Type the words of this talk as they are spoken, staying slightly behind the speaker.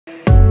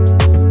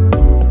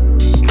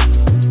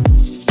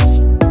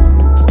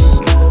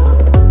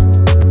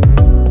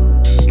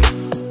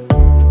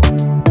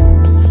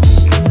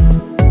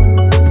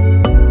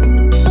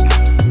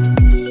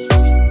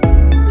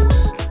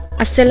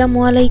আসসালামু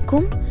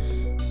আলাইকুম।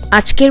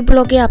 আজকের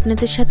ব্লগে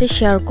আপনাদের সাথে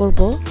শেয়ার করব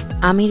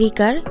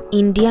আমেরিকার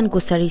ইন্ডিয়ান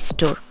গ্রোসারি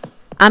স্টোর।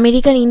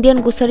 আমেরিকার ইন্ডিয়ান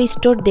গ্রোসারি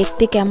স্টোর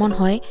দেখতে কেমন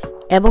হয়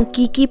এবং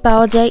কি কি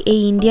পাওয়া যায় এই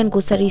ইন্ডিয়ান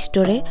গ্রোসারি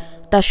স্টোরে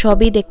তা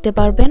সবই দেখতে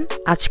পারবেন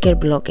আজকের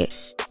ব্লগে।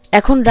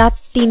 এখন রাত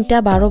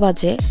 3:12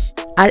 বাজে,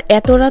 আর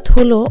এত রাত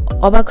হলো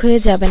অবাক হয়ে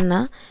যাবেন না।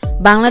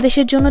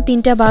 বাংলাদেশের জন্য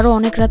 3:12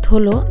 অনেক রাত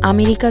হলো,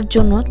 আমেরিকার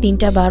জন্য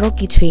 3:12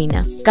 কিছুই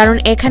না, কারণ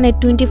এখানে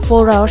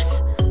 24 আওয়ার্স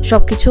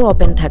সবকিছু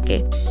ওপেন থাকে।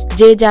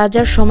 যে যার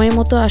যার সময়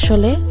মতো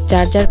আসলে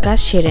যার যার কাজ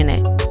সেরে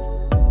নেয়।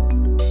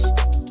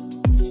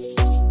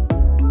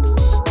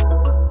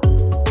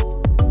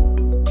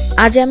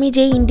 আজ আমি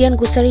যে ইন্ডিয়ান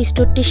গ্রোসারি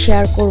স্টোরটি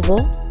শেয়ার করব,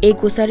 এই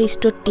গ্রোসারি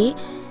স্টোরটি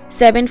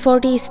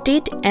 740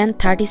 স্ট্রিট অ্যান্ড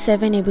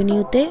 37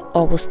 এভিনিউতে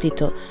অবস্থিত।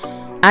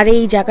 আর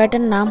এই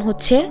জায়গাটার নাম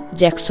হচ্ছে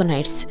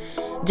জ্যাকসনাইটস,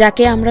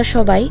 যাকে আমরা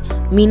সবাই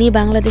মিনি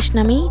বাংলাদেশ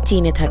নামেই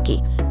চিনে থাকি।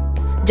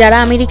 যারা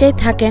আমেরিকায়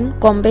থাকেন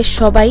কম বেশ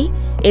সবাই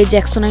এই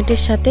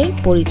জ্যাকসনাইটের সাথে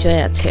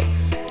পরিচয় আছে।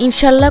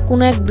 ইনশাল্লাহ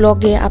কোনো এক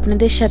ব্লগে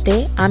আপনাদের সাথে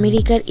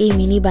আমেরিকার এই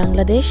মিনি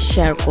বাংলাদেশ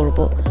শেয়ার করব।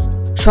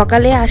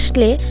 সকালে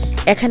আসলে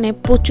এখানে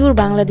প্রচুর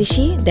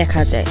বাংলাদেশি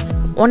দেখা যায়।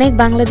 অনেক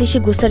বাংলাদেশি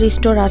গ্রোসারি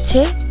স্টোর আছে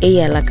এই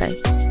এলাকায়।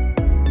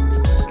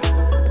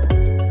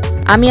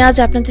 আমি আজ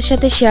আপনাদের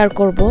সাথে শেয়ার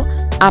করব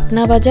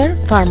আপনা বাজার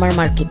ফার্মার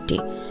মার্কেটটি।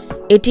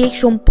 এটি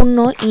সম্পূর্ণ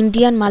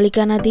ইন্ডিয়ান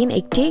মালিকানাধীন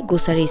একটি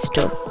গ্রোসারি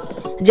স্টোর।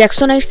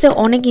 জ্যাকসনাইটসে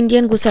অনেক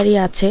ইন্ডিয়ান গ্রোসারি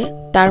আছে,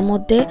 তার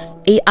মধ্যে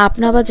এই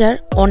আপনা বাজার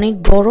অনেক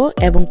বড়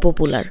এবং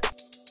পপুলার।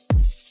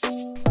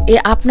 এই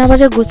আপনা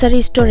বাজার গ্রোসারি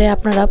স্টোরে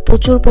আপনারা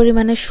প্রচুর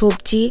পরিমাণে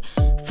সবজি,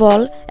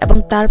 ফল এবং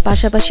তার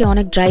পাশাপাশি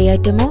অনেক ড্রাই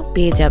আইটেমও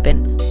পেয়ে যাবেন।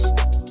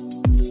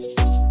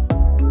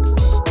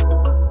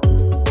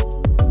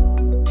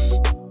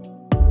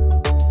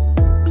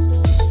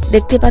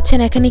 দেখতে পাচ্ছেন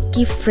এখানে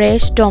কি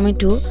ফ্রেশ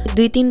টমেটো,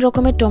 2-3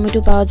 রকমের টমেটো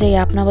পাওয়া যায়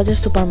আপনা বাজার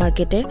সুপার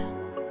মার্কেটে।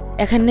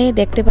 এখানে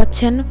দেখতে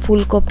পাচ্ছেন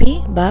ফুলকপি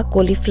বা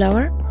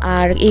কলিফ্লাওয়ার,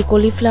 আর এই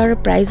কলিফ্লাওয়ার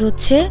প্রাইস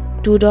হচ্ছে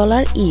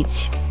 $2 ইচ।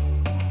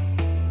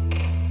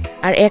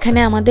 আর এখানে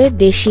আমাদের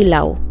দেশি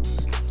লাউ,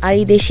 আর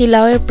এই দেশি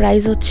লাউয়ের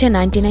প্রাইস হচ্ছে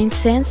 99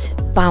 সেন্টস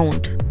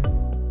পাউন্ড।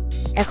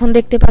 এখন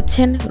দেখতে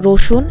পাচ্ছেন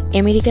রসুন।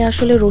 আমেরিকায়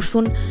আসলে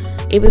রসুন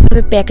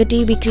এভাবে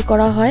প্যাকেটেই বিক্রি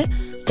করা হয়,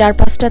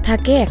 4-5টা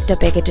থাকে একটা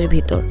প্যাকেটের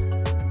ভিতর।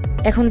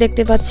 এখন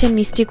দেখতে পাচ্ছেন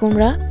মিষ্টি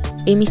কুমড়া।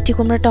 এই মিষ্টি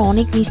কুমড়াটা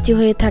অনেক মিষ্টি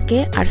হয়ে থাকে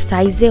আর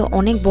সাইজে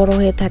অনেক বড়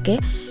হয়ে থাকে,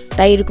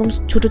 তাই এরকম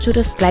ছোট ছোট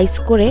স্লাইস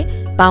করে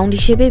পাউন্ড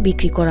হিসেবে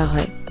বিক্রি করা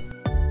হয়।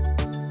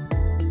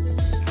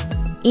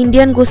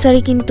 ইন্ডিয়ান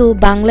গ্রোসারি কিন্তু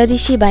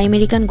বাংলাদেশি বা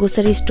আমেরিকান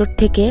গ্রোসারি স্টোর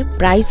থেকে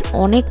প্রাইস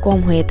অনেক কম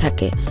হয়ে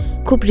থাকে।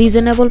 খুব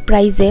রিজনেবল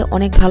প্রাইসে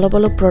অনেক ভালো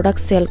ভালো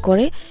প্রোডাক্ট সেল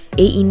করে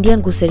এই ইন্ডিয়ান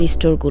গ্রোসারি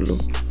স্টোরগুলো।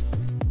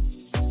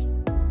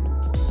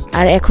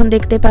 আর এখন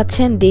দেখতে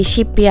পাচ্ছেন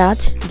দেশি পেঁয়াজ,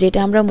 যেটা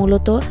আমরা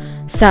মূলত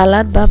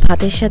সালাদ বা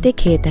ভাতের সাথে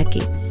খেয়ে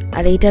থাকি।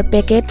 আর এইটার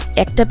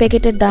একটা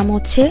প্যাকেটের দাম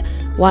হচ্ছে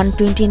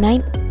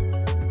 $129।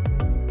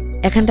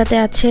 এখানটাতে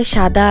আছে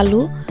সাদা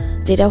আলু,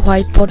 যেটা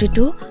হোয়াইট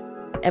পটেটো,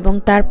 এবং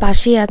তার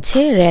পাশেই আছে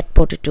রেড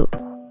পটেটো।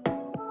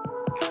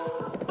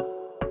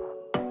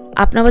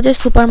 আপনা বাজার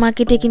সুপার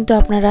মার্কেটে কিন্তু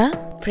আপনারা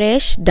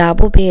ফ্রেশ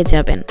ডাবও পেয়ে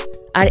যাবেন,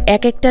 আর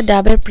একটা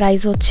ডাবের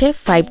প্রাইস হচ্ছে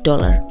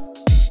 $5।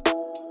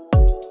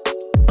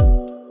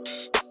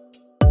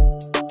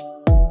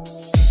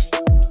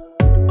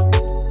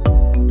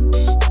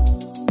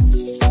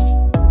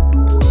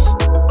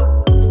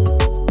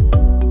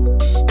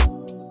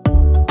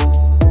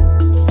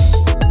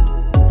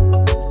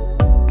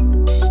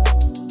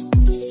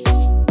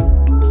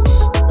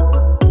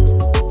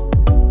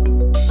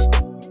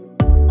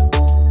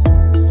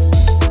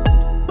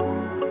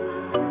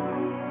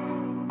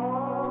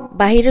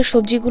 বাহিরের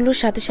সবজিগুলোর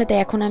সাথে সাথে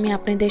এখন আমি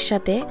আপনাদের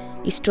সাথে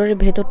স্টোরের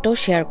ভেতরটাও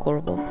শেয়ার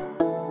করব।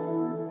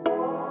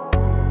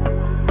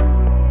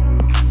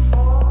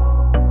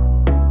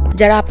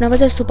 যারা আপনা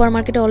বাজার সুপার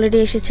মার্কেটে অলরেডি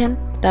এসেছেন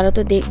তারা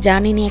তো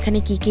জানেনই এখানে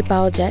কি কি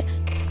পাওয়া যায়,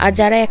 আর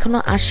যারা এখনো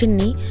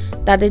আসেননি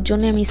তাদের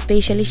জন্য আমি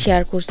স্পেশালি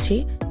শেয়ার করছি।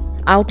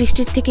 আউট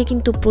স্টেট থেকে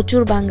কিন্তু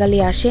প্রচুর বাঙালি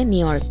আসে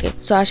নিউ ইয়র্কে,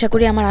 সো আশা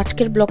করি আমার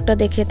আজকের ব্লগটা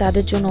দেখে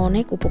তাদের জন্য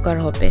অনেক উপকার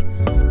হবে।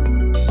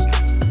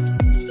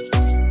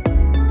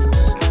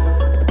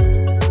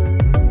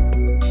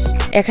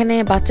 এখানে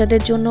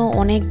বাচ্চাদের জন্য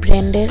অনেক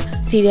ব্র্যান্ডের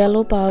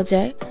সিরিয়ালও পাওয়া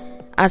যায়,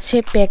 আছে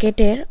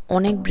প্যাকেটের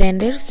অনেক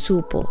ব্র্যান্ডের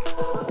স্যুপও।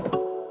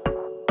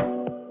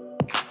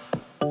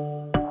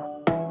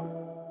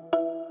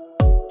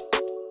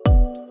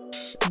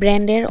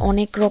 ব্র্যান্ডের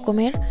অনেক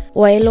রকমের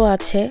অয়েলও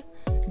আছে,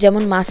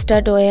 যেমন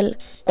mustard oil,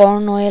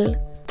 corn oil,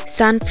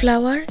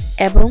 sunflower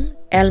এবং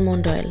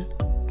অ্যালমন্ড অয়েল।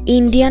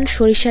 ইন্ডিয়ান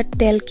সরিষার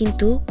তেল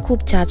কিন্তু খুব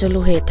ঝাঁঝালো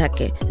হয়ে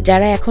থাকে।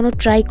 যারা এখনো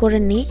ট্রাই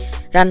করেননি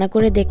রান্না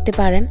করে দেখতে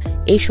পারেন।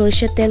 এই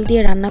সরিষার তেল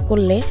দিয়ে রান্না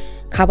করলে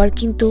খাবার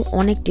কিন্তু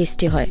অনেক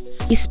টেস্টি হয়।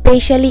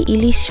 স্পেশালি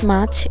ইলিশ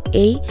মাছ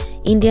এই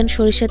ইন্ডিয়ান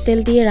সরিষার তেল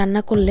দিয়ে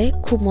রান্না করলে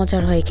খুব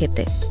মজার হয়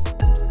খেতে।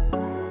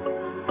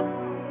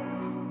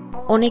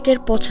 অনেকের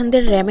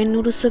পছন্দের র্যামেন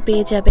নুডলসও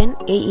পেয়ে যাবেন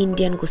এই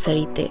ইন্ডিয়ান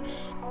গ্রোসারিতে।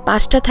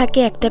 5টা থাকে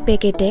একটা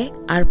প্যাকেটে,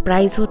 আর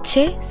প্রাইস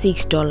হচ্ছে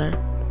 $6।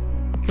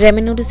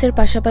 র্যামেন নুডলসের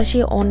পাশাপাশি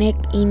অনেক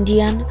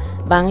ইন্ডিয়ান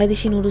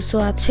বাংলাদেশি নুডলসও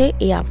আছে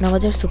এই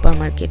আপনাবাজার সুপার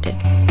মার্কেটে।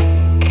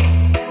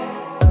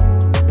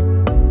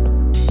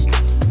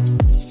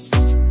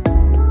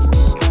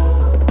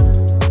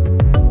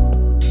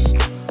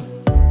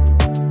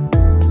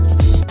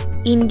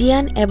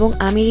 ইন্ডিয়ান এবং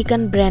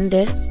আমেরিকান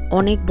ব্র্যান্ডের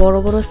অনেক বড়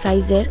বড়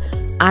সাইজের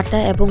আটা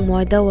এবং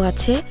ময়দাও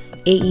আছে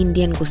এই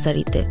ইন্ডিয়ান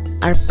গ্রোসারিতে,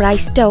 আর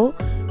প্রাইসটাও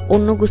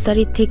অন্য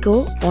গ্রোসারির থেকেও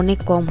অনেক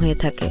কম হয়ে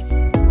থাকে।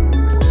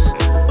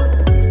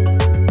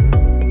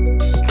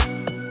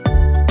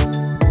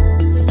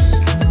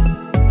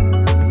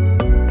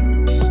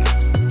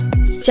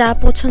 চা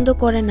পছন্দ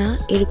করে না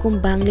এরকম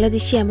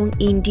বাংলাদেশি এবং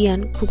ইন্ডিয়ান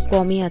খুব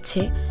কমই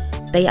আছে,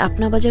 তাই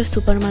আপনাবাজার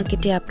সুপার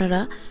মার্কেটে আপনারা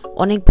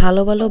অনেক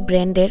ভালো ভালো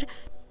ব্র্যান্ডের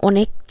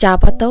অনেক চা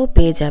পাতাও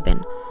পেয়ে যাবেন।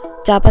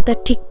 চা পাতার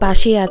ঠিক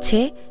পাশেই আছে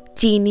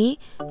চিনি,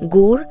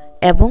 গুড়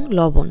এবং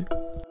লবণ।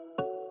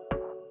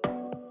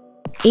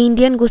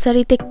 ইন্ডিয়ান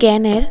গ্রোসারিতে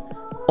ক্যানের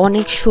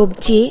অনেক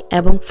সবজি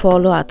এবং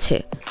ফলও আছে।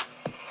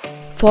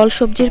 ফল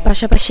সবজির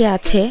পাশাপাশি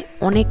আছে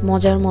অনেক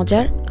মজার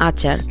মজার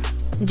আচার।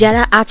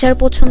 যারা আচার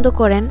পছন্দ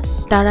করেন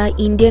তারা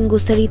ইন্ডিয়ান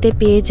গ্রোসারিতে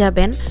পেয়ে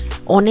যাবেন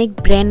অনেক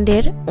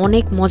ব্র্যান্ডের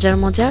অনেক মজার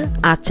মজার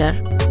আচার।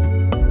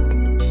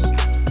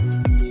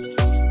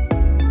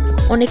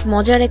 অনেক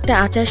মজার একটা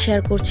আচার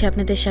শেয়ার করছি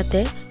আপনাদের সাথে।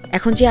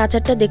 এখন যে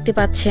আচারটা দেখতে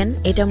পাচ্ছেন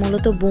এটা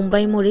মূলত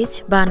বোম্বাই মরিচ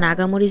বা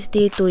নাগা মরিচ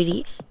দিয়ে তৈরি।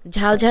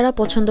 ঝাল যারা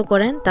পছন্দ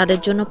করেন তাদের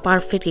জন্য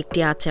পারফেক্ট একটি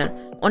আচার।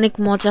 অনেক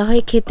মজা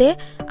হয় খেতে,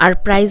 আর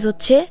প্রাইস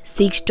হচ্ছে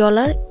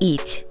 $6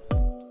 ইচ।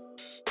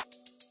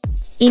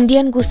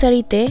 ইন্ডিয়ান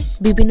গ্রোসারিতে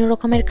বিভিন্ন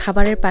রকমের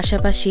খাবারের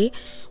পাশাপাশি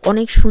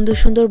অনেক সুন্দর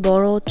সুন্দর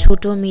বড়,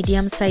 ছোট,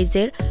 মিডিয়াম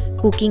সাইজের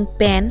cooking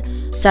pan,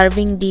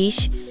 serving dish,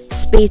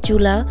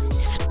 spatula,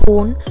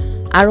 spoon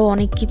আরও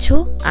অনেক কিছু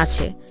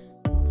আছে।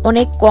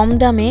 অনেক কম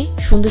দামে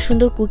সুন্দর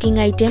সুন্দর কুকিং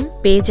আইটেম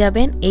পেয়ে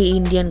যাবেন এই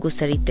ইন্ডিয়ান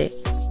গ্রোসারিতে।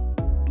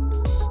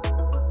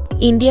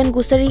 ইন্ডিয়ান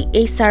গ্রোসারির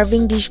এই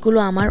সার্ভিং ডিশগুলো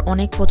আমার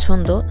অনেক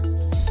পছন্দ।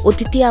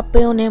 অতিথি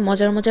আপ্যায়নে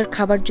মজার মজার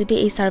খাবার যদি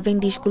এই সার্ভিং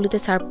ডিশগুলোতে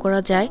সার্ভ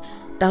করা যায়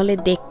তাহলে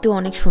দেখতেও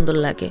অনেক সুন্দর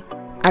লাগে,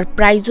 আর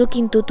প্রাইসও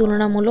কিন্তু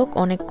তুলনামূলক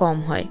অনেক কম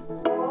হয়।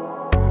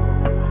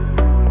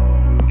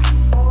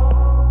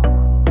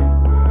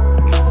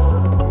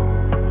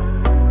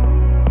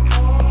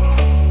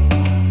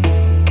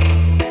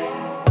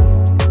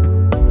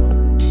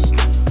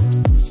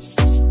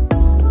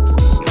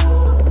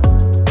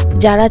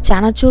 যারা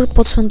চানাচুর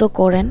পছন্দ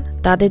করেন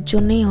তাদের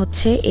জন্যই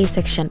হচ্ছে এই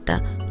সেকশনটা।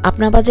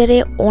 আপনাবাজারে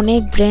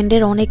অনেক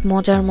ব্র্যান্ডের অনেক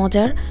মজার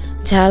মজার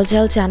ঝাল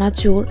ঝাল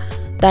চানাচুর,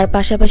 তার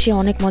পাশাপাশি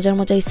অনেক মজার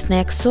মজার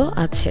স্ন্যাক্সও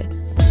আছে।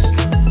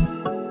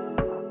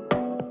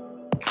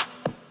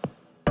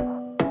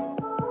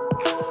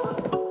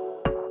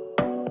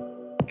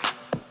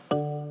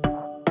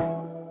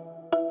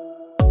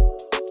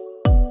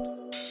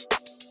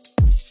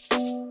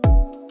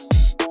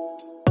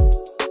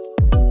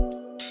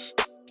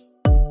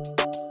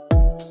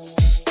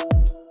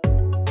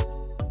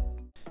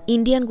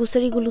 ইন্ডিয়ান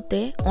গ্রোসারিগুলোতে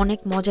অনেক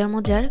মজার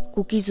মজার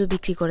কুকিজও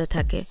বিক্রি করে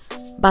থাকে।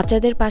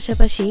 বাচ্চাদের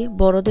পাশাপাশি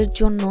বড়দের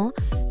জন্য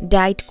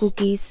ডায়েট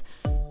কুকিজ,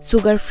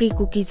 সুগার ফ্রি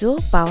কুকিজও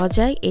পাওয়া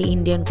যায় এই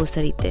ইন্ডিয়ান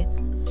গ্রোসারিতে।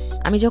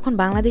 আমি যখন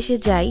বাংলাদেশে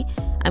যাই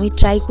আমি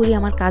ট্রাই করি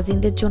আমার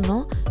কাজিনদের জন্য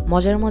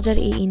মজার মজার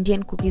এই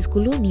ইন্ডিয়ান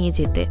কুকিজগুলো নিয়ে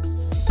যেতে।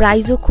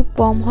 প্রাইসও খুব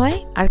কম হয়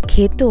আর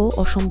খেতেও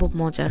অসম্ভব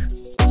মজার।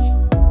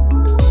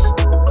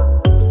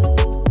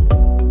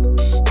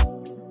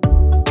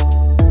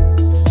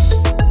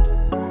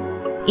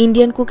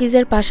 ইন্ডিয়ান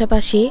কুকিজের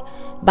পাশাপাশি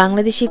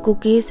বাংলাদেশি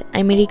কুকিজ,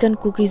 আমেরিকান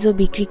কুকিজও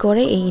বিক্রি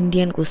করে এই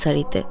ইন্ডিয়ান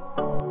গ্রোসারিতে।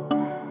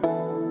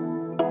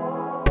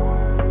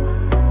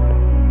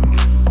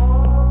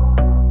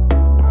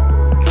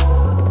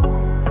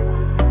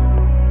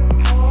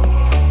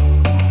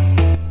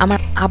 আমার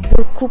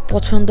আব্বুর খুব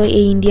পছন্দ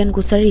এই ইন্ডিয়ান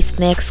গ্রোসারির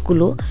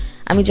স্ন্যাক্সগুলো।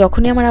 আমি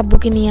যখনই আমার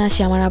আব্বুকে নিয়ে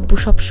আসি আমার আব্বু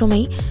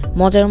সবসময়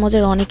মজার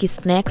মজার অনেক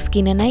স্ন্যাক্স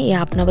কিনে নেয় এই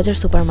আপনাবাজার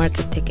সুপার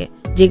মার্কেট থেকে,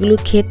 যেগুলো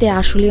খেতে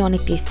আসলে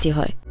অনেক টেস্টি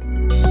হয়।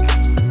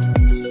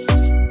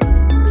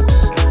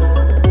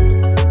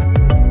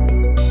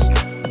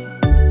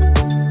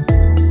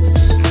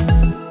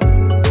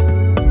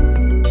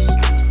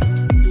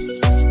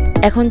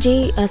 এখন যে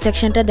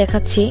সেকশনটা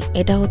দেখাচ্ছি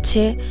এটা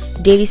হচ্ছে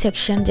ডেইরি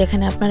সেকশন,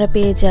 যেখানে আপনারা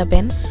পেয়ে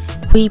যাবেন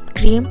হুইপ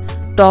ক্রিম,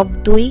 টক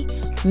দই,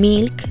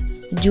 মিল্ক,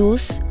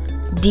 জুস,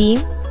 ডিম,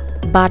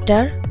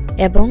 বাটার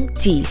এবং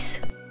চিজ।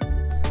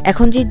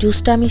 এখন যে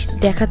জুসটা আমি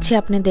দেখাচ্ছি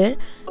আপনাদের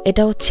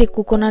এটা হচ্ছে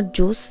কোকোনাট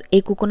জুস।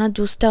 এই কোকোনাট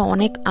জুসটা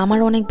আমার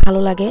অনেক ভালো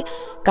লাগে।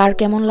 কার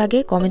কেমন লাগে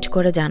কমেন্ট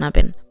করে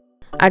জানাবেন।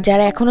 আর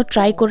যারা এখনও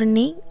ট্রাই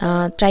করেননি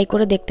ট্রাই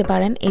করে দেখতে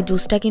পারেন। এই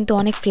জুসটা কিন্তু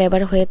অনেক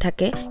ফ্লেভার হয়ে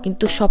থাকে,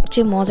 কিন্তু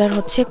সবচেয়ে মজার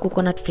হচ্ছে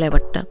কোকোনাট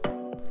ফ্লেভারটা।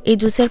 এই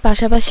জুসের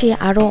পাশাপাশি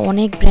আরও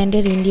অনেক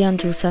ব্র্যান্ডের ইন্ডিয়ান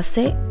জুস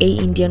আছে এই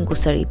ইন্ডিয়ান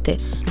গ্রোসারিতে,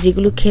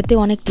 যেগুলো খেতে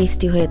অনেক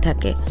টেস্টি হয়ে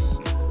থাকে।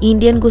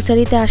 ইন্ডিয়ান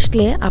গ্রোসারিতে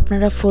আসলে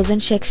আপনারা ফ্রোজেন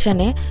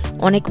সেকশনে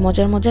অনেক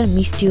মজার মজার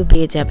মিষ্টিও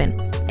পেয়ে যাবেন।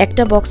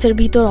 একটা বক্সের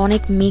ভিতর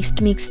অনেক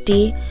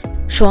মিষ্টি,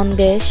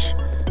 সন্দেশ,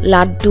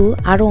 লাড্ডু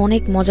আরও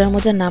অনেক মজার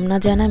মজার নাম না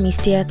জানা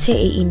মিষ্টি আছে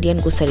এই ইন্ডিয়ান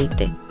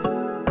গ্রোসারিতে।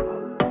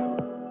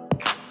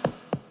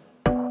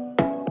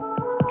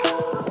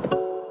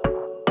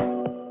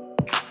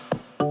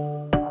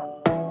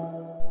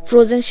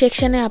 ফ্রোজেন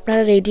সেকশনে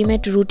আপনারা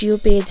রেডিমেড রুটিও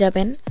পেয়ে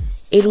যাবেন।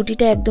 এই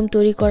রুটিটা একদম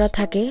তৈরি করা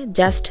থাকে,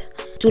 জাস্ট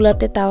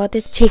চুলাতে তাওয়াতে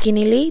ছেঁকে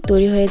নিলেই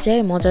তৈরি হয়ে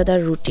যায় মজাদার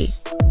রুটি।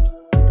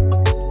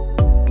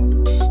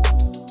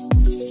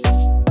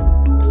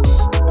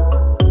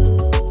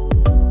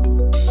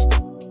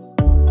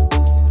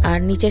 আর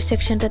নিচের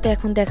সেকশনটাতে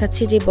এখন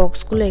দেখাচ্ছি যে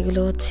বক্সগুলো,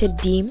 এগুলো হচ্ছে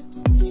ডিম।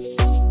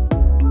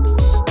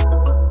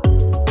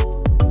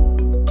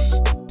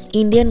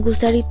 ইন্ডিয়ান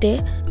গ্রোসারিতে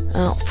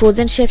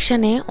ফ্রোজেন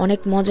সেকশনে অনেক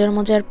মজার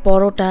মজার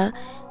পরোটা,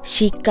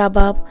 শিক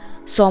কাবাব,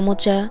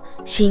 সমোচা,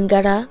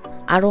 সিঙ্গারা,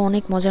 আরও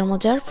অনেক মজার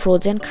মজার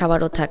ফ্রোজেন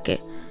খাবারও থাকে,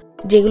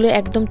 যেগুলো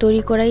একদম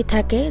তৈরি করাই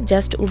থাকে,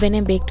 জাস্ট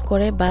ওভেনে বেকড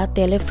করে বা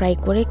তেলে ফ্রাই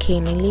করে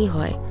খেয়ে নিলেই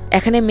হয়।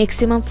 এখানে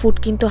ম্যাক্সিমাম ফুড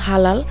কিন্তু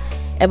হালাল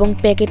এবং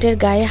প্যাকেটের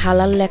গায়ে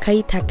হালাল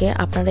লেখাই থাকে,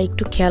 আপনারা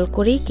একটু খেয়াল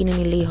করেই কিনে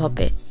নিলেই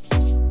হবে।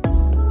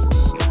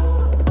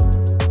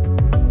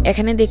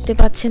 এখানে দেখতে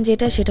পাচ্ছেন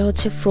সেটা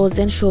হচ্ছে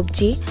ফ্রোজেন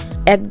সবজি,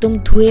 একদম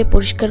ধুয়ে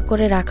পরিষ্কার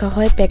করে রাখা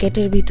হয়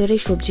প্যাকেটের ভিতরে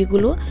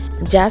সবজিগুলো,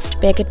 জাস্ট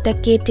প্যাকেটটা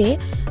কেটে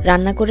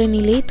রান্না করে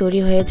নিলেই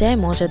তৈরি হয়ে যায়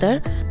মজাদার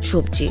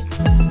সবজি।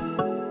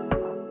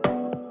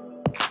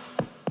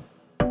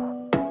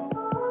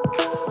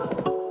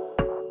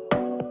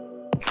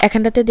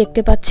 এখানটাতে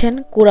দেখতে পাচ্ছেন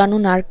কোরানো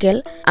নারকেল।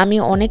 আমি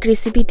অনেক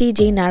রেসিপিতেই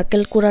যেই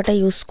নারকেল কোড়াটা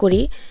ইউজ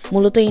করি,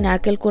 মূলত এই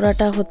নারকেল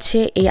কোড়াটা হচ্ছে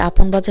এই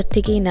আপন বাজার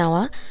থেকেই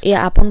নেওয়া। এই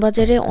আপন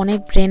বাজারে অনেক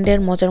ব্র্যান্ডের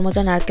মজার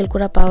মজার নারকেল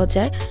কোড়া পাওয়া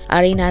যায়,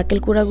 আর এই নারকেল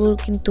কোড়াগুলো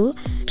কিন্তু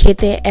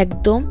খেতে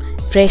একদম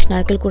ফ্রেশ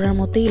নারকেল কোড়ার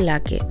মতোই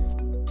লাগে।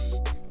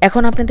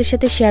 এখন আপনাদের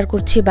সাথে শেয়ার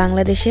করছি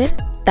বাংলাদেশের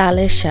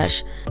তালের শাঁস।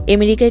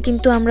 আমেরিকায়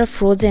কিন্তু আমরা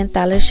ফ্রোজেন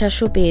তালের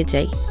শাঁসও পেয়ে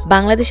যাই।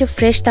 বাংলাদেশে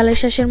ফ্রেশ তালের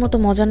শাঁসের মতো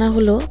মজা না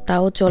হলেও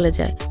তাও চলে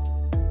যায়।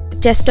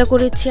 চেষ্টা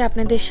করেছি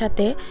আপনাদের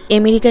সাথে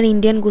আমেরিকার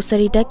ইন্ডিয়ান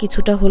গ্রোসারিটা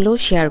কিছুটা হলেও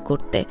শেয়ার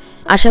করতে।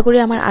 আশা করি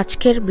আমার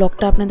আজকের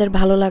ব্লগটা আপনাদের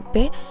ভালো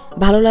লাগবে।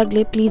 ভালো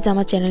লাগলে প্লিজ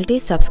আমার চ্যানেলটি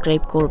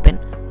সাবস্ক্রাইব করবেন।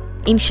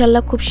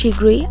 ইনশাল্লাহ খুব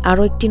শীঘ্রই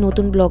আরও একটি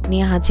নতুন ব্লগ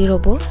নিয়ে হাজির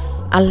হব।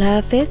 আল্লাহ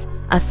হাফেজ,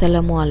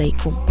 আসসালামু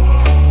আলাইকুম।